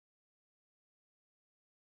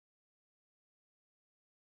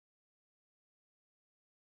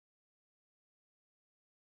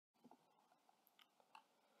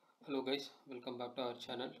Hello guys, welcome back to our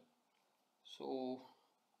channel. So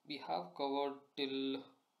we have covered till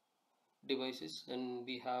devices and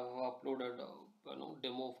we have uploaded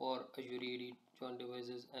demo for AzureAD joint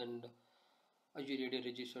devices and AzureAD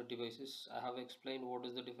registered devices. I have explained what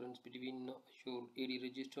is the difference between AzureAD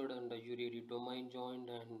registered and AzureAD domain joined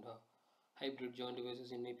and hybrid joint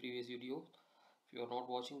devices in my previous video. If you are not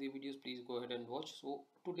watching the videos, please go ahead and watch. So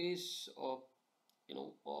today's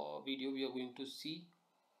video we are going to see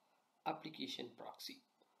application proxy.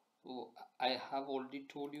 So I have already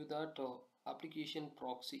told you that application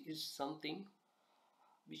proxy is something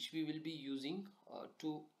which we will be using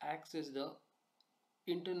to access the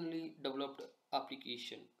internally developed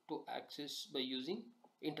application to access by using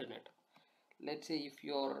internet. Let's say if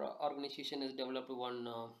your organization has developed one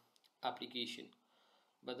application,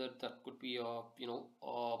 whether that could be a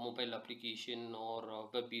mobile application or a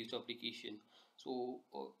web-based application. So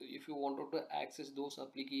if you wanted to access those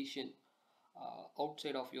application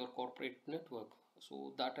outside of your corporate network,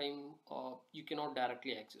 so that time you cannot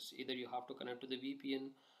directly access. Either you have to connect to the VPN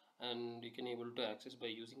and you can able to access by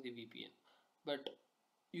using the VPN, but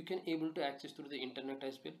you can able to access through the internet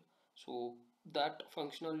as well. So that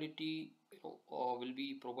functionality will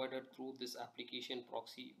be provided through this application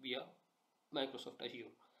proxy via Microsoft Azure.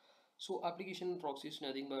 So application proxy is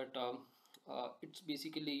nothing but it's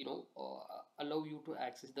basically allow you to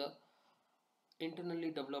access the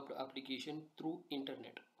internally developed application through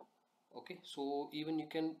internet. Okay, so even you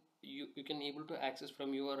can able to access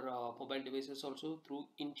from your mobile devices also through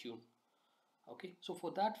Intune. Okay, so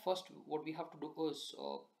for that, first what we have to do is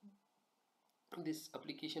this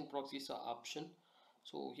application proxy is an option.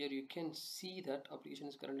 So here you can see that application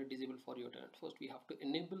is currently disabled for your tenant. First we have to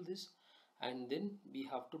enable this, and then we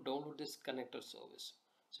have to download this connector service.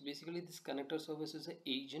 So basically this connector service is an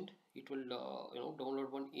agent. It will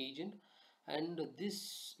download one agent, and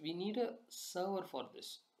this we need a server for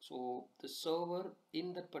this. So the server,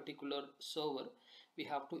 in that particular server we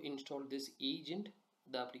have to install this agent,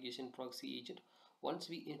 the application proxy agent. Once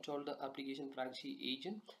we install the application proxy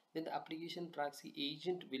agent, then the application proxy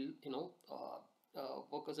agent will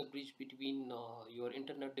work as a bridge between your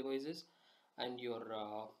internet devices and your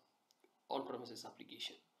on-premises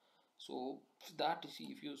application. So that,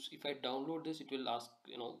 you see, if I download this, it will ask,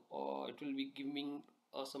 it will be giving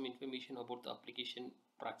some information about the application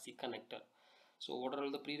proxy connector. So what are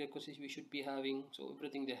all the prerequisites we should be having? So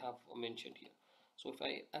everything they have mentioned here. So if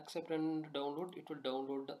I accept and download, it will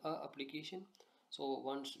download the application. So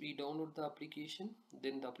once we download the application,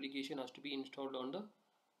 then the application has to be installed on the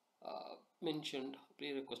mentioned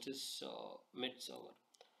prerequisites met server.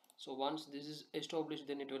 So once this is established,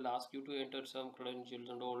 then it will ask you to enter some credentials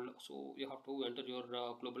and all. So you have to enter your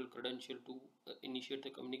global credential to initiate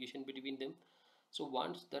the communication between them. So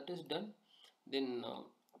once that is done, then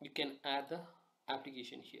you can add the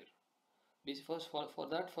application here. Basically, for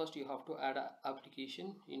that, first you have to add an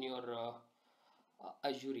application in your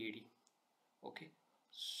AzureAD. Okay,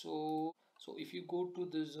 so if you go to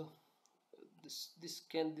this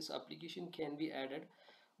this application can be added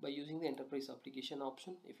by using the enterprise application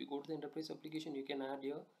option. If you go to the enterprise application, you can add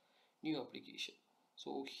your new application.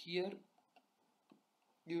 So here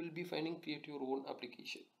you will be finding create your own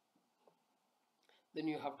application. Then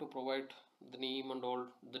you have to provide the name and all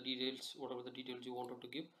the details, whatever the details you wanted to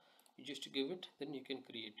give, you just give it, then you can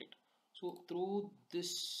create it. So through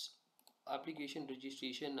this application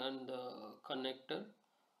registration and connector,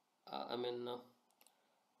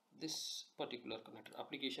 this particular connector,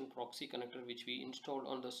 application proxy connector, which we installed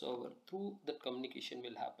on the server, through that communication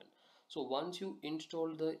will happen. So once you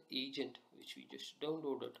install the agent which we just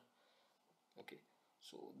downloaded, okay,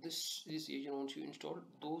 so this agent, once you install,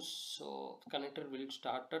 those connector will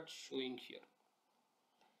started showing here.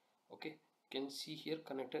 Okay, you can see here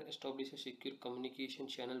connector establishes secure communication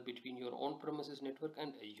channel between your on-premises network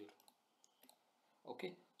and Azure.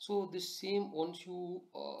 Okay, so this same, once you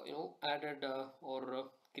added or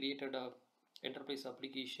created a enterprise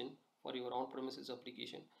application for your on-premises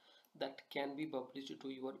application, that can be published to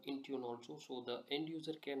your Intune also, so the end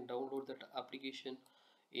user can download that application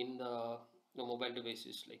in the mobile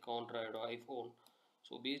devices like Android or iPhone.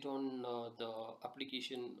 So based on the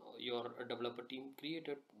application your developer team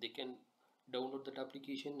created, they can download that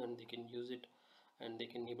application and they can use it, and they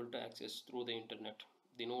can able to access through the internet.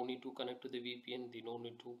 They no need to connect to the VPN, they no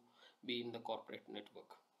need to be in the corporate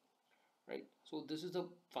network, right? So this is the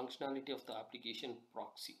functionality of the application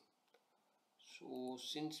proxy. So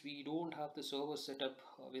since we don't have the server set up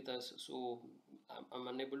with us, so I'm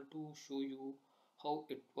unable to show you how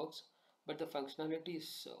it works, but the functionality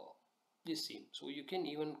is same. So you can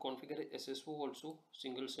even configure SSO also,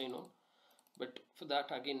 single sign-on, But for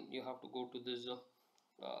that, again, you have to go to this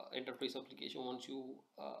enterprise application. Once you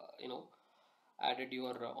added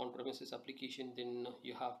your on-premises application, then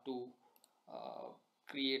you have to uh,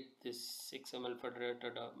 create this XML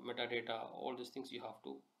federated metadata, all these things you have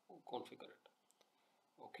to configure it.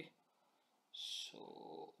 Okay,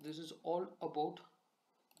 so this is all about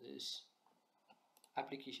this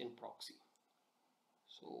application proxy.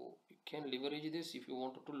 So you can leverage this. If you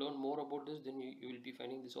wanted to learn more about this, then you will be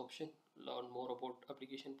finding this option, learn more about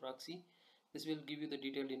application proxy. This will give you the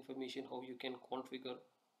detailed information how you can configure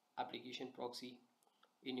application proxy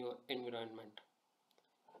in your environment.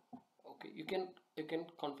 Okay, you can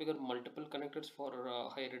configure multiple connectors for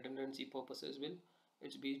high redundancy purposes. Well,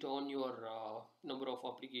 it's based on your number of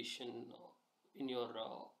application in your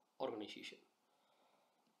organization.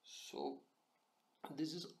 So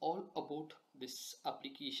this is all about this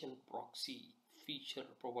application proxy feature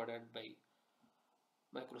provided by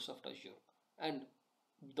Microsoft Azure. And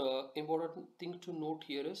the important thing to note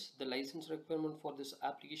here is the license requirement for this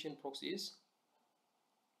application proxy is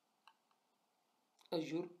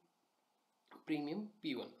Azure Premium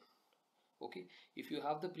P1. Okay, if you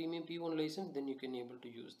have the Premium P1 license, then you can able to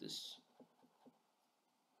use this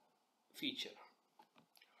feature,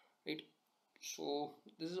 right? So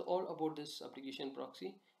this is all about this application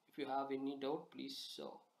proxy. If you have any doubt, please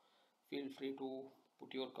feel free to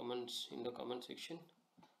put your comments in the comment section.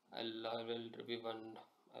 I will review and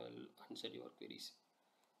I will answer your queries.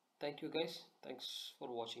 Thank you guys. Thanks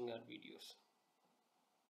for watching our videos.